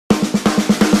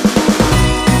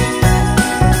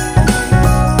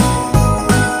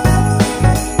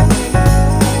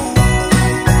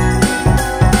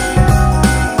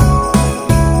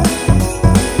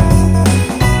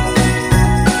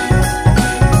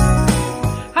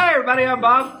everybody,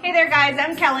 I'm Bob. Hey there guys,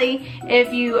 I'm Kelly.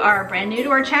 If you are brand new to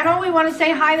our channel, we want to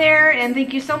say hi there and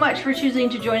thank you so much for choosing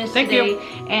to join us today.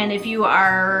 And if you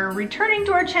are returning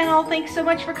to our channel, thanks so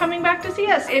much for coming back to see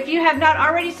us. If you have not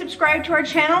already subscribed to our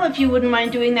channel, if you wouldn't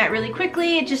mind doing that really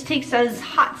quickly, it just takes us a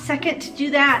hot second to do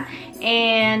that.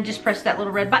 And just press that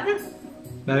little red button.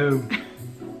 Boom.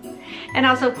 And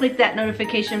also click that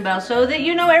notification bell so that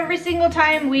you know every single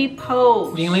time we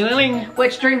post. Ding, ling, ling, ling.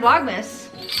 Which during Vlogmas,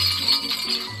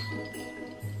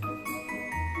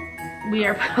 we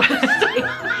are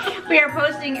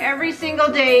posting every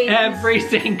single day. Every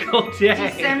single day.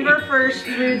 December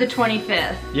 1st through the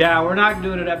 25th. Yeah, we're not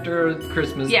doing it after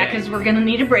Christmas Yeah, Day. because we're gonna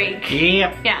need a break.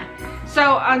 Yep. Yeah.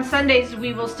 So on Sundays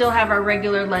we will still have our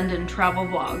regular London travel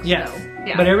vlogs. Yes. So,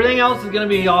 yeah. But everything else is gonna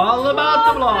be all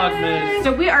about the Vlogmas.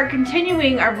 So we are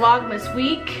continuing our Vlogmas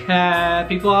week.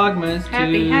 Happy Vlogmas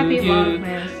Happy to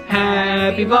Vlogmas. you.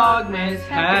 Happy Vlogmas.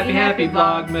 Happy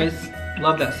Vlogmas.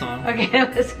 Love that song. Okay,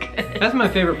 that was good. That's my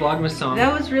favorite Vlogmas song.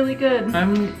 That was really good.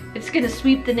 It's gonna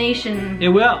sweep the nation. It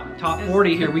will. Top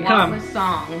 40, here we come. Vlogmas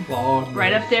song. Vlogmas.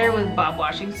 Right up there with Bob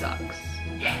washing socks.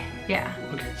 Yeah.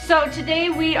 Okay. So today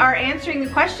we are answering the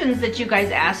questions that you guys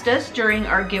asked us during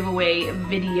our giveaway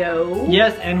video.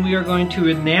 Yes, and we are going to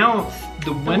announce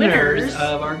the winners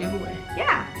of our giveaway.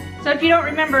 Yeah. So if you don't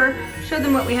remember, show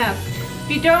them what we have.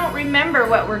 If you don't remember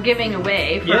what we're giving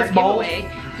away for our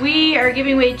giveaway, we are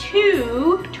giving away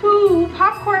two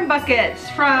popcorn buckets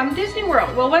from Disney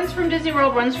World. Well, one's from Disney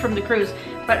World, one's from the cruise,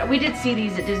 but we did see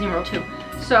these at Disney World too.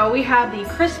 So we have the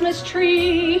Christmas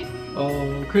tree.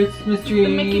 Oh, Christmas tree.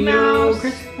 The Mickey Mouse. Oh,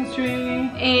 Christmas tree.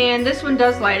 And this one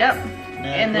does light up.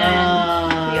 And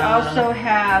then we also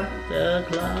have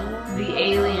the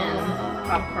alien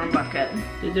popcorn bucket.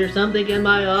 Is there something in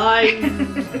my eyes?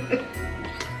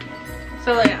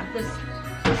 So yeah,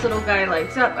 this little guy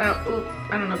lights up.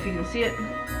 I don't know if you can see it.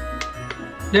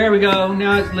 There we go.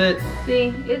 Now it's lit.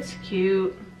 See, it's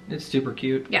cute. It's super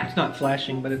cute. Yeah. It's not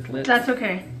flashing, but it's lit. That's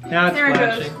okay. Now it's there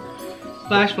flashing. It goes.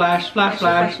 Flash, flash, flash,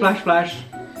 flash, flash, flash.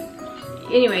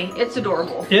 Anyway, it's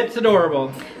adorable. It's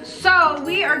adorable. So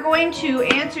we are going to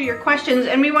answer your questions,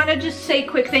 and we want to just say a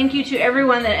quick thank you to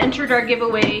everyone that entered our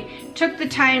giveaway, took the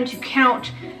time to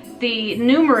count the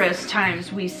numerous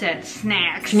times we said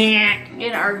snacks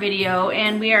in our video,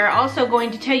 and we are also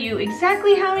going to tell you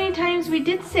exactly how many times we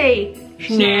did say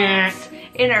snacks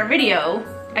in our video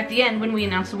at the end when we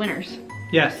announce the winners.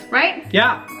 Yes. Right?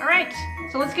 Yeah. All right.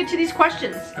 So let's get to these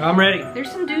questions. I'm ready.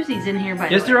 There's some doozies in here, by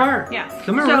the way. Yes, there are. Yeah.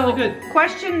 Some are really good.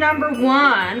 Question number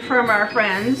 1 from our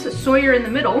friends, Sawyer in the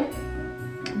Middle.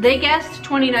 They guessed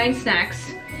 29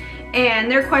 snacks,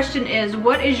 and their question is,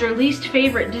 what is your least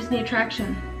favorite Disney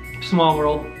attraction? Small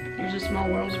World. There's a Small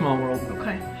World. Small World.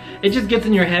 Okay. It just gets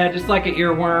in your head. It's like an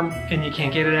earworm, and you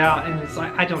can't get it out. And it's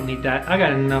like, I don't need that. I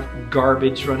got enough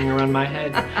garbage running around my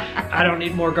head. I don't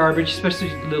need more garbage,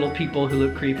 especially little people who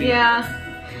look creepy. Yeah.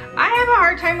 I have a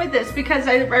hard time with this because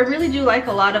I really do like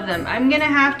a lot of them. I'm gonna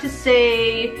have to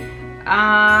say,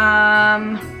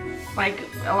 like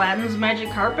Aladdin's Magic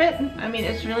Carpet. I mean,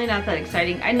 it's really not that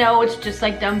exciting. I know it's just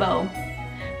like Dumbo,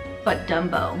 but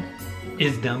Dumbo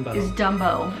is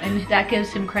Dumbo, and that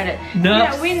gives him credit.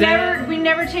 No, we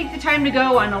never take the time to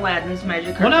go on Aladdin's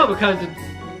Magic Carpet. Well, no, because it's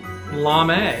lame.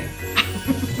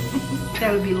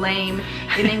 That would be lame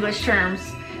in English terms.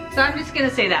 So I'm just gonna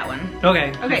say that one.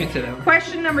 Okay. Okay. You can say that one.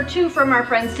 Question number 2 from our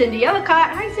friend Cindy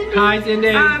Ellicott. Hi, Cindy. Hi,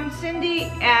 Cindy. Cindy,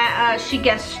 she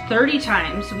guessed 30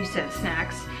 times we said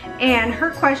snacks, and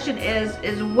her question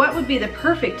is what would be the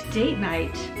perfect date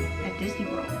night at Disney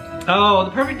World? Oh,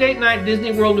 the perfect date night at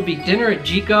Disney World would be dinner at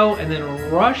Jico and then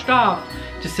rushed off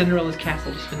to Cinderella's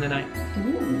castle to spend the night.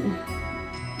 Ooh,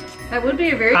 that would be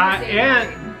a very good date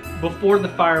night. Before the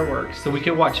fireworks, so we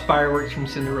can watch fireworks from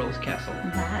Cinderella's castle.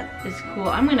 That is cool.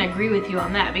 I'm gonna agree with you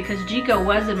on that because Jico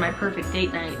was in my perfect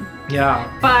date night.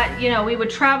 Yeah. But, you know, we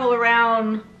would travel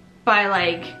around by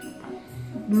like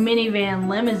minivan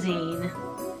limousine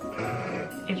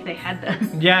if they had them.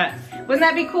 Yes. Wouldn't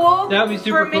that be cool? That would be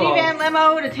super cool. For a minivan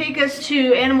limo to take us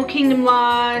to Animal Kingdom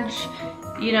Lodge,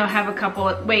 you know, have a couple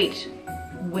of, wait.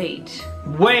 There's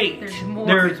more.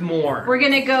 There's more. We're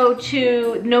gonna go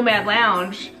to Nomad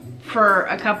Lounge for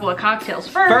a couple of cocktails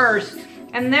first.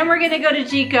 And then we're gonna go to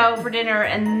Jico for dinner,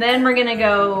 and then we're gonna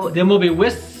go... Then we'll be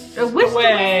whisked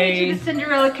away to the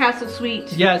Cinderella Castle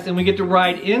Suite. Yes, and we get to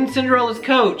ride in Cinderella's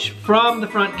coach from the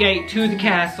front gate to the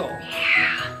castle.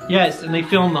 Yeah. Yes, and they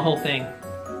film the whole thing.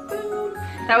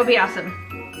 That would be awesome.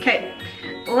 Okay,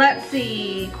 let's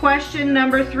see. Question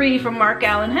number 3 from Mark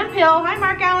Allen Hemphill. Hi,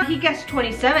 Mark Allen. He guessed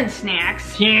 27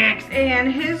 snacks. Snacks.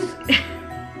 And his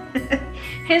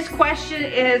His question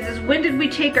is when did we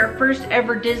take our first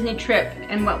ever Disney trip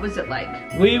and what was it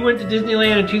like? We went to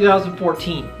Disneyland in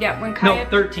 2014. Yeah, when Kaya... No,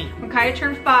 13. When Kaya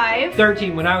turned 5.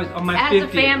 13, when I was on my 50th. As a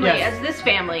family, yes. as this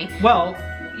family. Well,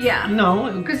 yeah. no.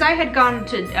 Because I had gone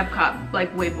to Epcot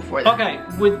like way before that. Okay,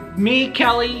 with me,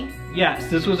 Kelly,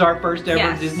 yes, this was our first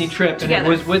ever Disney trip, together. And it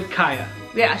was with Kaya.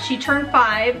 Yeah, she turned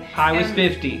 5. I was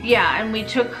 50. Yeah, and we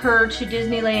took her to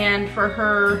Disneyland for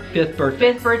her 5th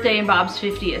birthday. 5th birthday and Bob's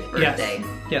 50th birthday.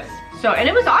 Yes. So, and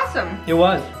it was awesome. It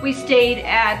was. We stayed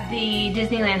at the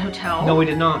Disneyland Hotel. No, we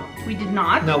did not. We did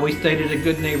not? No, we stayed at a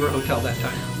Good Neighbor Hotel that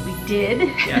time. We did?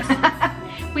 Yes.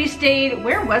 We stayed,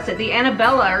 where was it? The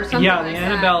Annabella or something like that. Yeah, the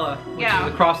Annabella, which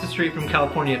is across the street from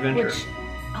California Adventure. Which,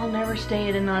 I'll never stay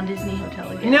at a non-Disney hotel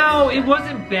again. No, it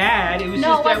wasn't bad. It was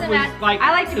just that it was like...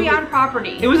 I like to be on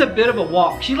property. It was a bit of a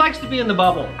walk. She likes to be in the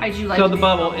bubble. I do like so to be the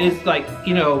bubble in the bubble. is like,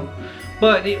 you know,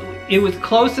 but it was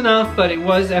close enough, but it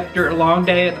was after a long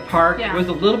day at the park. Yeah. It was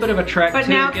a little bit of a trek but to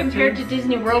now get compared to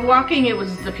Disney World walking, it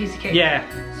was the piece of cake. Yeah.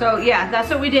 So yeah, that's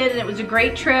what we did and it was a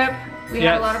great trip. We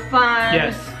had a lot of fun.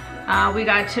 Yes. We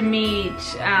got to meet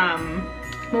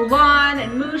Mulan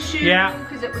and Mushu. Yeah.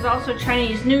 Because it was also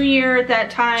Chinese New Year at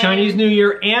that time. Chinese New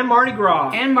Year and Mardi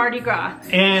Gras. And Mardi Gras.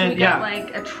 And so we got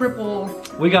like a triple.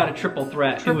 We got a triple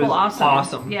threat. Triple it was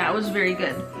awesome. Yeah, it was very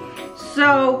good.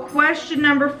 So question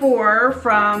number 4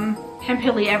 from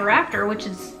Hemphilly Ever After, which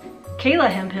is Kayla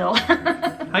Hemphill.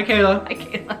 Hi, Kayla. Hi,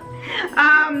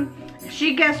 Kayla.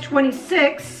 She guessed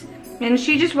 26, and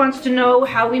she just wants to know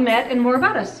how we met and more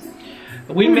about us.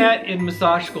 We met in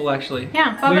massage school, actually.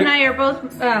 Yeah, Bob and I are both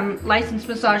licensed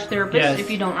massage therapists, yes. if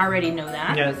you don't already know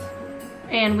that. Yes.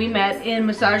 And we met in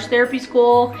massage therapy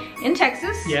school in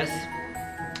Texas. Yes.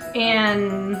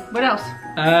 And what else?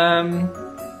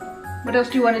 What else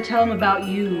do you want to tell them about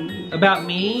you? About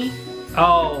me?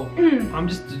 Oh, I'm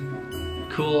just a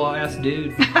cool ass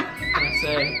dude. What can I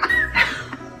say?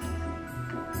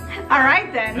 All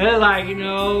right then. Like, you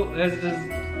know, it's just,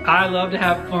 I love to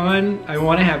have fun. I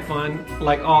want to have fun,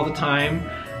 like, all the time.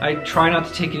 I try not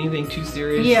to take anything too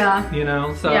serious. Yeah. You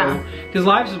know, so, because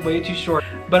life is way too short.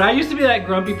 But I used to be that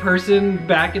grumpy person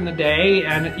back in the day,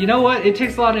 and you know what? It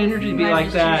takes a lot of energy to be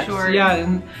like that.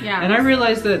 Yeah, and I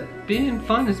realized that being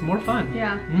fun is more fun.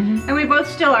 Yeah. And we both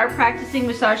still are practicing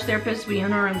massage therapists. We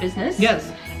own our own business.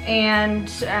 Yes. And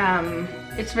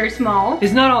it's very small.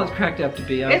 It's not all it's cracked up to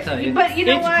be, I'll tell you. But you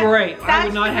know it's what? Great. I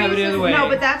would not have it the other way. No,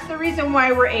 but that's the reason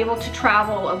why we're able to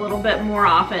travel a little bit more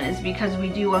often is because we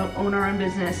do own our own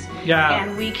business. Yeah.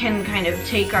 And we can kind of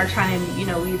take our time, you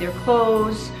know, either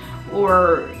close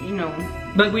or, you know.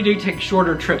 But we do take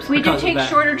shorter trips We because do take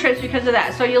shorter trips because of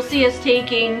that. So you'll see us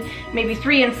taking maybe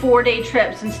 3- and 4-day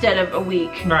trips instead of a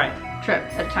week. Right. Trip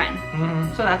at a time.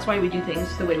 So that's why we do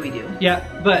things the way we do. Yeah,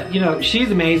 but you know,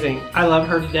 she's amazing. I love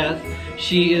her to death.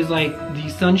 She is like the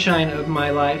sunshine of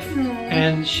my life.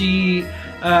 And she,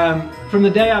 from the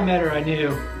day I met her, I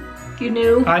knew. You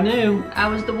knew? I knew. I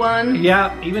was the one?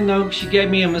 Yeah, even though she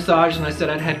gave me a massage and I said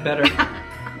I'd had better.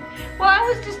 Well, I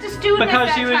was just a student because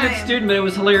at that she was time. a student, but it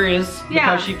was hilarious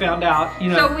because she found out, you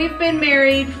know. So we've been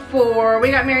married we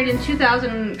got married in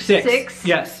 2006.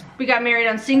 Yes. We got married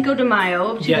on Cinco de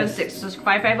Mayo of 2006, so it's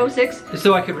 5506.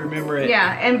 So I could remember it.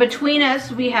 Yeah, and between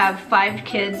us, we have 5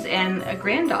 kids and a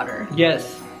granddaughter.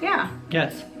 Yes. Yeah.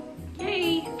 Yes.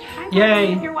 Yay. Hi, Bobby.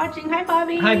 Yay. You're watching. Hi,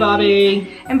 Bobby. Hi,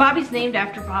 Bobby. And Bobby's named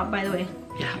after Bob, by the way.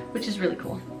 Yeah. Which is really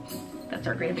cool. That's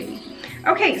our grandbaby.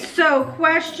 Okay, so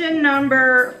question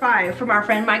number 5 from our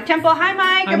friend Mike Temple. Hi,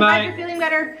 Mike. Hi, I'm Mike. glad you're feeling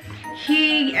better.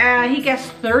 He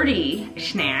guessed 30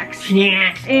 snacks.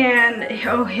 Snacks. And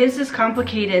his is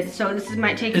complicated, so this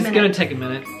might take a minute. It's gonna take a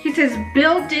minute. He says,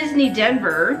 build Disney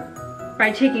Denver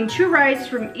by taking 2 rides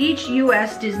from each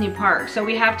U.S. Disney park. So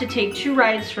we have to take 2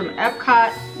 rides from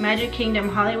Epcot, Magic Kingdom,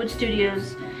 Hollywood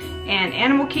Studios, and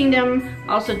Animal Kingdom,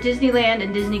 also Disneyland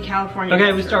and Disney California.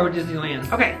 Okay, we start with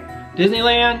Disneyland. Okay.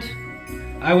 Disneyland,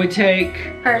 I would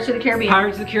take Pirates of the Caribbean.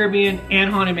 Pirates of the Caribbean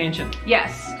and Haunted Mansion.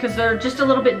 Yes, because they're just a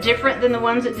little bit different than the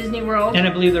ones at Disney World. And I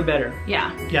believe they're better.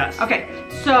 Yeah. Yes. Okay,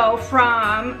 so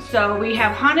we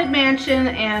have Haunted Mansion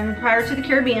and Pirates of the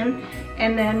Caribbean,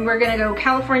 and then we're gonna go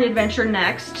California Adventure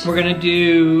next. We're gonna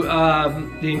do the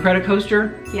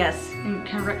Incredicoaster. Yes,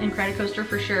 Incredicoaster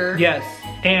for sure. Yes,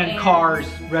 and Cars,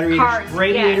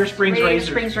 Radiator Springs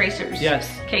Racers.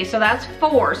 Yes. Okay, so that's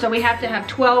 4, so we have to have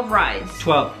 12 rides.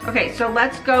 12. Okay, so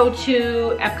let's go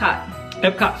to Epcot.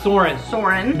 Epcot Soarin'.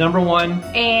 Soarin'. Number 1.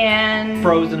 And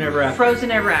Frozen Ever After.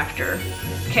 Frozen Ever After.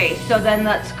 Okay, so then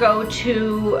let's go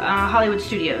to Hollywood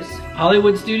Studios.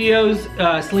 Hollywood Studios,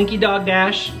 Slinky Dog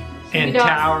Dash, and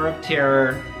Tower of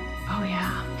Terror. Oh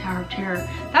yeah, Tower Tower of Terror.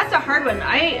 That's a hard one.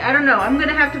 I don't know. I'm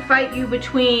gonna have to fight you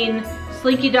between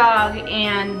Slinky Dog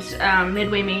and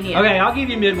Midway Mania. Okay, I'll give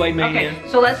you Midway Mania. Okay,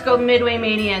 so let's go Midway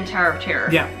Mania and Tower of Terror.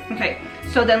 Yeah. Okay,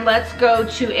 so then let's go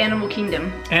to Animal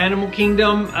Kingdom. Animal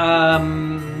Kingdom,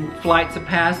 Flights of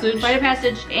Passage. Flight of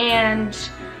Passage and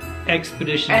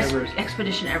Expedition Everest.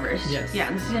 Expedition Everest. Yes.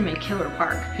 Yeah, this is gonna be a killer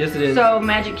park. Yes, it is. So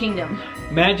Magic Kingdom.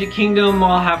 Magic Kingdom,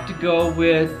 I'll have to go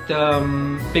with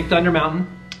Big Thunder Mountain.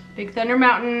 Big Thunder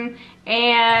Mountain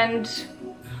and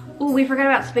ooh, we forgot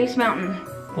about Space Mountain.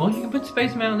 Well, you can put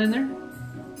Space Mountain in there.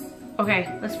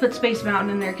 Okay, let's put Space Mountain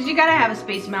in there because you gotta have a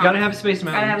Space Mountain. Gotta have a Space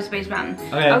Mountain. Gotta have a Space Mountain.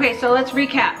 Okay. Okay, so let's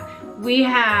recap. We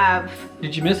have.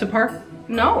 Did you miss a park?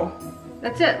 No,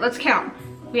 that's it. Let's count.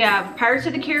 We have Pirates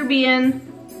of the Caribbean.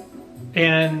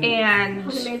 And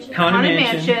Haunted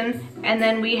Mansion. And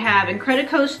then we have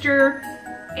Incredicoaster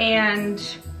and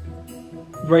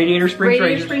Radiator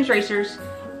Springs Racers.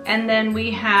 And then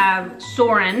we have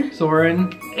Soarin'.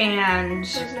 And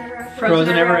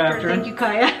Frozen Ever After. Thank you,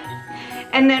 Kaya.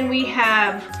 And then we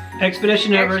have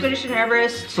Expedition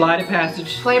Everest. Flight of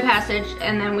Passage.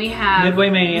 And then we have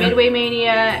Midway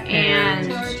Mania and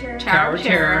Tower of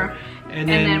Terror. And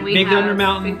then we Big Thunder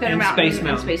Mountain and Space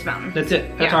Mountain. That's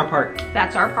it. That's our park.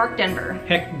 That's our park, Denver.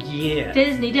 Heck yeah.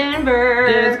 Disney Denver.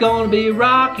 It's gonna be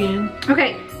rocking.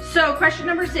 Okay, so question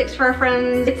number 6 for our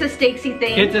friends. It's a Stacey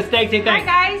thing. It's a Stacey thing.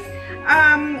 Hi guys.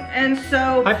 And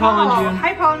so hi Paul and June.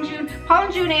 Hi Paul and June. Paul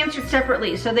and June answered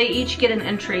separately, so they each get an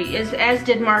entry, as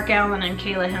did Mark Allen and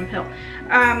Kayla Hemphill.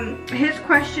 His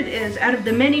question is, out of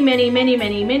the many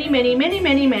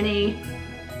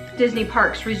Disney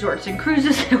parks, resorts, and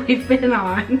cruises that we've been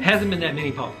on. Hasn't been that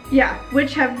many, Paul. Yeah,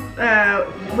 which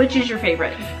is your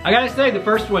favorite? I gotta say, the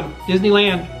first one,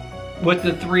 Disneyland, with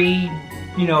the 3,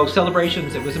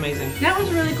 celebrations, it was amazing. That was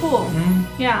really cool.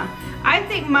 Mm-hmm. Yeah. I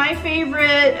think my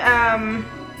favorite,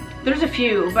 there's a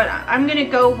few, but I'm gonna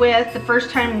go with the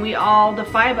first time the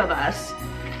 5 of us,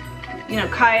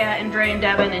 Kaya and Dre and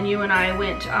Devin and you and I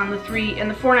went on the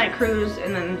 4-night cruise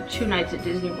and then 2 nights at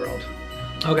Disney World.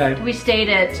 Okay. We stayed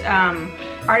at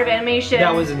Art of Animation.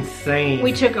 That was insane.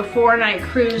 We took a 4-night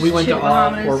cruise. We went to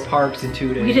all Bahamas. 4 parks in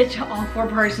 2 days. We did to all 4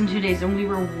 parks in 2 days, and we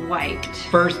were wiped.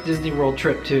 First Disney World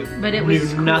trip too. But it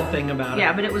was knew nothing about it.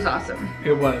 Yeah, but it was awesome.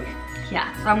 It was.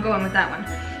 Yeah, so I'm going with that one.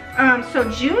 So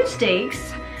June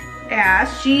Stakes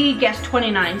asked, she guessed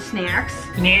 29 snacks.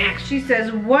 Snacks. She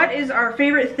says, what is our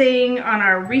favorite thing on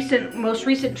our most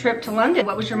recent trip to London?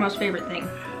 What was your most favorite thing?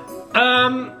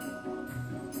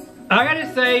 I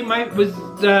gotta say, mine was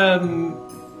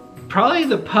probably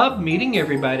the pub meeting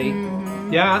everybody.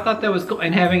 Mm-hmm. Yeah, I thought that was cool,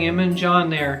 and having Emma and John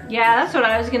there. Yeah, that's what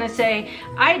I was gonna say.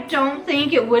 I don't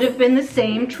think it would have been the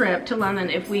same trip to London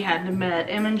if we hadn't met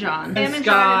Emma and John. Emma and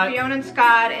John, and Fiona and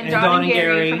Scott, and Don and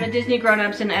Gary from the Disney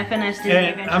Grown-Ups and FNS Disney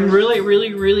Adventures. I'm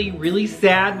really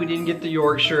sad we didn't get to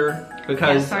Yorkshire.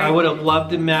 Because I would have loved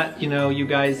to met, you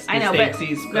guys, the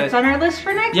Stacy's. But that's on our list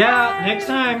for next time. Yeah, next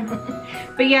time.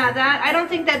 But yeah, I don't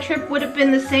think that trip would have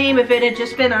been the same if it had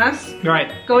just been us.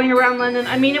 Right. Going around London.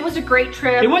 I mean, it was a great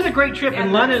trip. It was a great trip,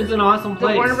 and London is an awesome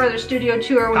place. The Warner Brothers Studio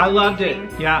Tour was I loved amazing,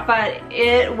 it, yeah. But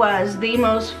it was the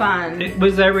most fun. It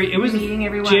was meeting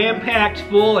everyone. Jam-packed,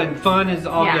 full, and fun as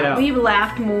all get out. We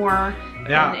laughed more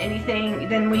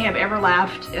than we have ever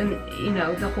laughed in,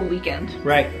 the whole weekend.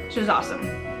 Right. Which was awesome.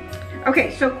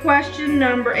 Okay, so question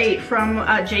number 8 from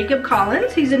Jacob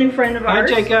Collins. He's a new friend of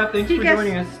ours. Hi, Jacob. Thanks for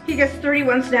joining us. He gets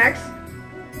 31 snacks.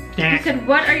 He said,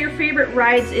 what are your favorite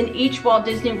rides in each Walt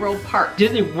Disney World park?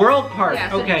 Disney World park.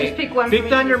 Yeah, so okay. Just pick one. Big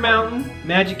Thunder Mountain,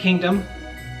 Magic Kingdom.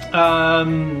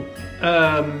 I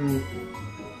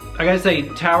gotta say,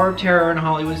 Tower of Terror in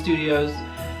Hollywood Studios.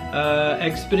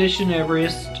 Expedition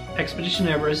Everest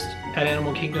at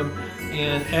Animal Kingdom,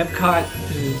 and Epcot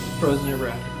is Frozen Ever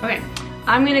After. Okay.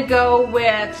 I'm gonna go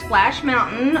with Splash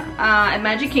Mountain at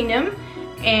Magic Kingdom,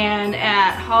 and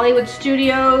at Hollywood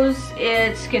Studios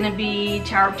it's gonna be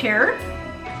Tower of Terror.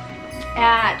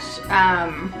 At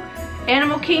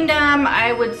Animal Kingdom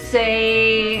I would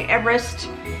say Everest,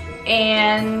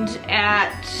 and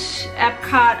at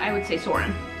Epcot I would say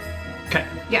Soarin'. Okay.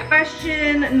 Yeah.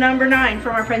 Question number 9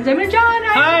 from our friends Emma and John.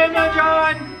 Hi Emma and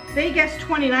John. They guessed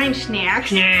 29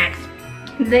 snacks.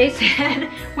 They said,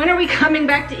 when are we coming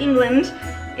back to England?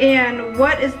 And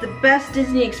what is the best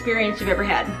Disney experience you've ever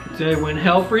had? So when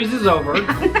hell freezes over.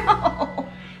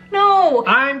 No.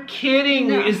 I'm kidding.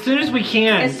 No. As soon as we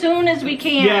can. As soon as we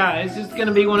can. Yeah, it's just going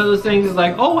to be one of those things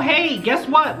like, oh, hey, guess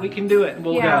what? We can do it.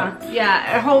 We'll go.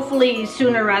 Yeah, hopefully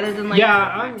sooner rather than later.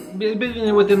 Yeah,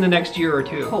 within the next year or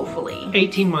 2. Hopefully.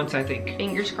 18 months, I think.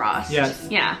 Fingers crossed. Yes.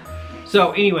 Yeah.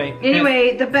 So anyway.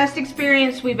 Anyway, the best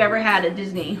experience we've ever had at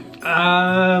Disney.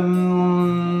 I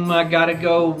gotta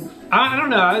go. I don't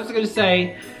know. I was gonna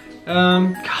say,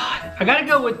 God, I gotta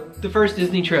go with the first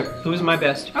Disney trip. It was my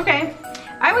best. Okay.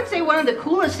 I would say one of the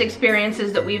coolest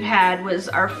experiences that we've had was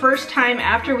our first time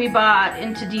after we bought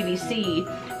into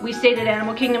DVC. We stayed at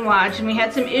Animal Kingdom Lodge, and we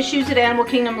had some issues at Animal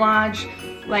Kingdom Lodge,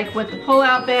 like with the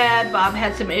pull-out bed. Bob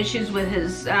had some issues with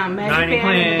his magic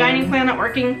band, the dining plan not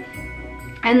working.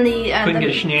 And couldn't get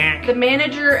a snack. The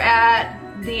manager at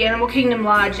the Animal Kingdom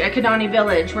Lodge at Kidani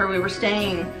Village, where we were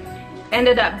staying,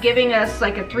 ended up giving us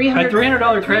like a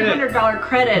 $300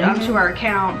 credit onto our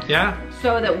account. Yeah.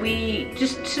 So that we,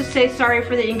 just to say sorry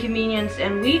for the inconvenience,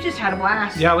 and we just had a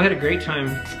blast. Yeah, we had a great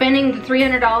time. Spending the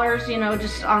 $300, you know,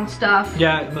 just on stuff.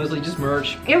 Yeah, mostly just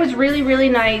merch. It was really, really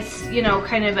nice, you know,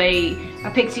 kind of a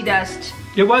pixie dust.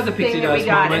 It was a pixie thing dust that we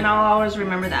got, moment. and I'll always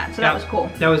remember that. So that was cool.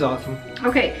 That was awesome.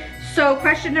 Okay, so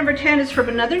question number 10 is from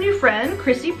another new friend,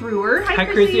 Chrissy Brewer. Hi,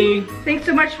 Chrissy. Thanks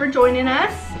so much for joining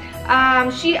us.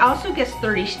 She also gets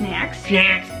 30 snacks.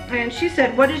 Snacks. And she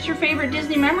said, what is your favorite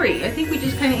Disney memory? I think we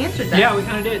just kind of answered that. Yeah, we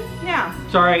kind of did. Yeah.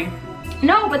 Sorry.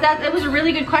 No, but it was a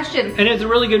really good question. And it's a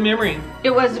really good memory.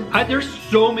 It was. There's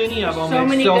so many of them. So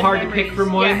many it's so good hard memories. to pick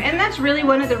from one. Yeah, and that's really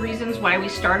one of the reasons why we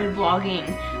started vlogging,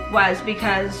 was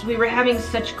because we were having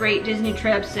such great Disney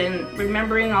trips and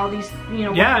remembering all these, you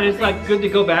know. Yeah, and it's like good to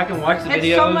go back and watch the videos.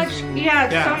 It's so much,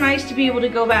 it's so nice to be able to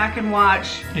go back and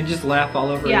watch. And just laugh all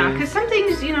over Yeah, again. because some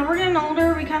things, you know, we're getting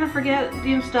older, we kind of forget,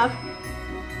 you know, stuff.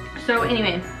 So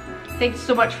anyway, thanks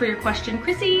so much for your question,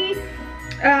 Chrissy.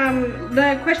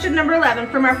 The question number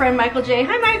 11 from our friend Michael J.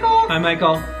 Hi, Michael. Hi,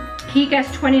 Michael. He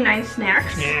guessed 29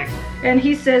 snacks. Snacks. And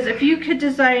he says, if you could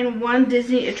design one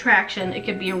Disney attraction, it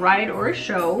could be a ride or a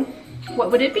show,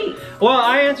 what would it be? Well,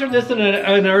 I answered this in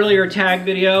an earlier tag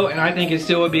video, and I think it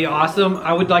still would be awesome.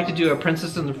 I would like to do a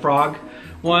Princess and the Frog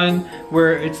one,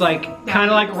 where it's like kind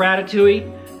of like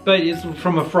Ratatouille, but it's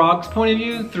from a frog's point of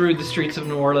view through the streets of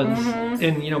New Orleans.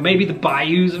 And, you know, maybe the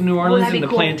bayous of New Orleans and the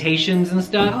plantations and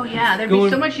stuff. Oh yeah, there'd be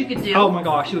so much you could do. Oh my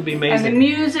gosh, it would be amazing. And the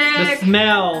music. The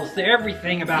smells,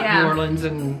 everything about New Orleans.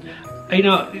 And, you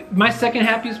know, my second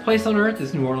happiest place on earth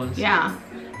is New Orleans. Yeah.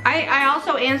 I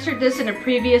also answered this in a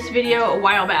previous video a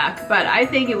while back, but I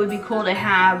think it would be cool to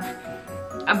have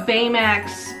a Baymax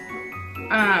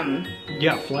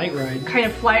flight ride. Kind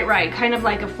of flight ride, kind of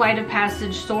like a Flight of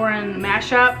Passage Soarin'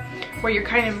 mashup, where you're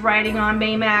kind of riding on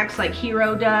Baymax like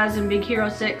Hero does in Big Hero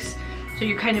 6. So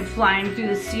you're kind of flying through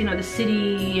this, you know, the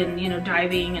city and, you know,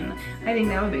 diving, and I think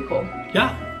that would be cool.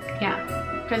 Yeah.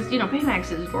 Yeah, because, you know,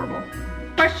 Baymax is adorable.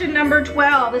 Question number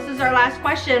 12. This is our last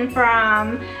question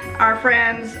from our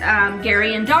friends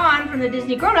Gary and Dawn from the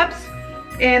Disney Grown Ups.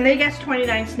 And they guessed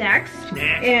 29 snacks.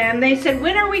 And they said,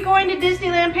 when are we going to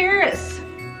Disneyland Paris?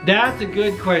 That's a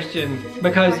good question,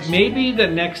 because maybe the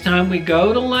next time we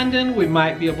go to London, we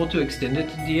might be able to extend it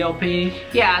to DLP.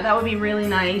 Yeah, that would be really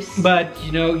nice. But,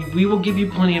 you know, we will give you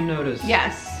plenty of notice.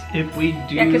 Yes. If we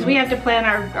do. Yeah, because we have to plan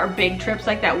our big trips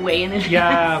like that way in advance.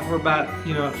 Yeah, for about,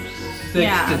 you know, 6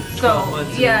 to 12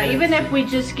 months. Yeah, even if we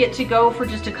just get to go for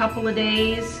just a couple of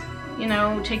days, you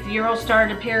know, take the Eurostar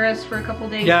to Paris for a couple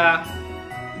of days. Yeah.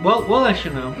 Well, we'll let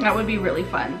you know. That would be really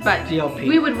fun. But DLP.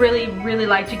 We would really, really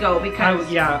like to go because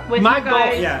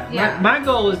my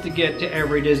goal is to get to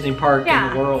every Disney park in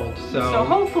the world. So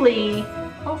hopefully,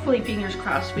 fingers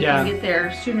crossed, we can get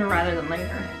there sooner rather than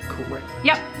later. Correct.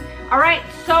 Yep. All right,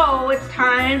 so it's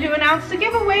time to announce the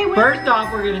giveaway winner. First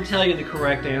off, we're going to tell you the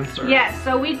correct answer. Yes,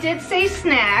 so we did say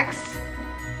snacks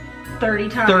 30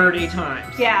 times. 30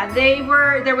 times. Yeah,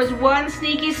 there was one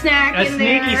sneaky snack in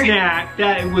there. A sneaky snack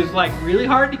that it was like really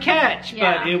hard to catch,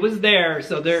 but it was there,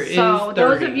 so there is 30. So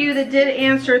those of you that did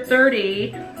answer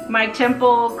 30, Mike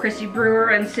Temple, Chrissy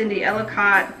Brewer, and Cindy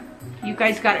Ellicott, you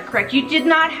guys got it correct. You did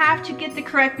not have to get the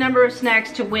correct number of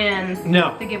snacks to win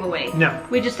the giveaway. No.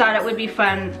 We just thought it would be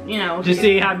fun, you know. To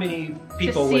see how many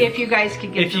people would. To see if you guys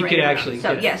could get If you could actually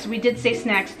So yes, we did say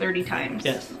snacks 30 times.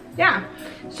 Yes. Yeah.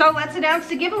 So let's announce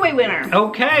the giveaway winner.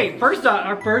 Okay, first off,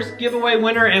 our first giveaway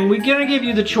winner, and we're gonna give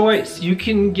you the choice. You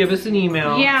can give us an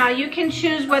email. Yeah, you can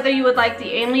choose whether you would like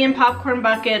the alien popcorn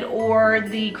bucket or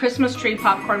the Christmas tree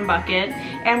popcorn bucket.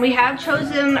 And we have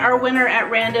chosen our winner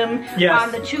at random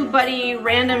on the TubeBuddy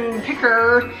random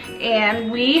picker.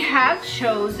 And we have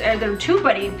chosen, the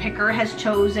TubeBuddy picker has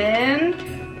chosen.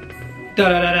 You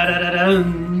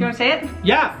wanna say it?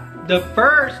 Yeah. The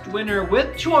first winner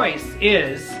with choice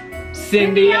is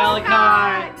Cindy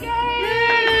Ellicott.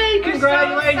 Yay!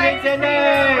 Congratulations, Cindy!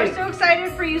 We're so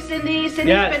excited for you, Cindy.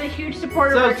 Cindy's been a huge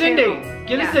supporter of our Cindy, channel.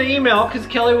 get us an email, because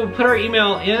Kelly will put our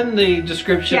email in the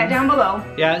description. Yeah, down below.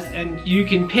 Yes, and you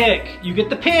can pick. You get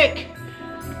the pick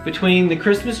between the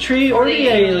Christmas tree or the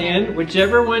alien,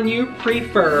 whichever one you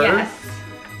prefer. Yes.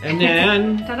 And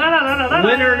then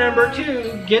winner number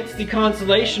 2 gets the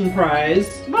consolation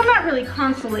prize. Well, not really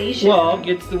consolation. Well,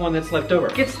 gets the one that's left over.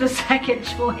 Gets the second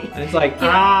choice. And it's like,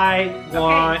 I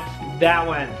want that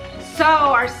one. So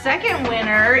our second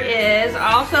winner is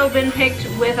also been picked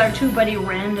with our TubeBuddy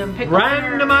random picker.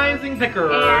 Randomizing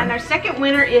picker. And our second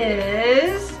winner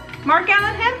is Mark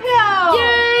Allen Hemphill.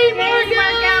 Yay, Mark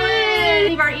Allen!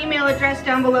 Leave our email address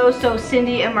down below so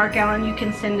Cindy and Mark Allen, you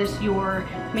can send us your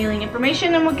mailing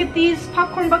information and we'll get these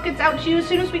popcorn buckets out to you as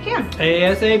soon as we can.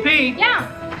 ASAP.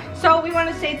 Yeah. So we want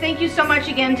to say thank you so much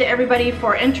again to everybody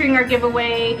for entering our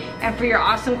giveaway and for your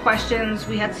awesome questions.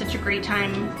 We had such a great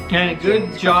time. And a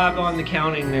good job on the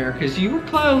counting there, because you were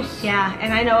close. Yeah,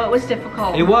 and I know it was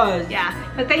difficult. It was. Yeah,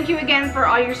 but thank you again for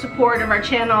all your support of our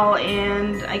channel,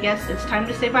 and I guess it's time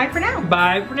to say bye for now.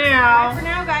 Bye for now. Bye for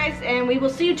now, guys, and we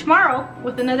will see you tomorrow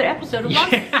with another episode of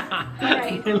Vlogmas. Yeah. All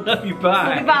right. I love you.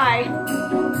 Bye.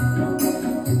 Goodbye.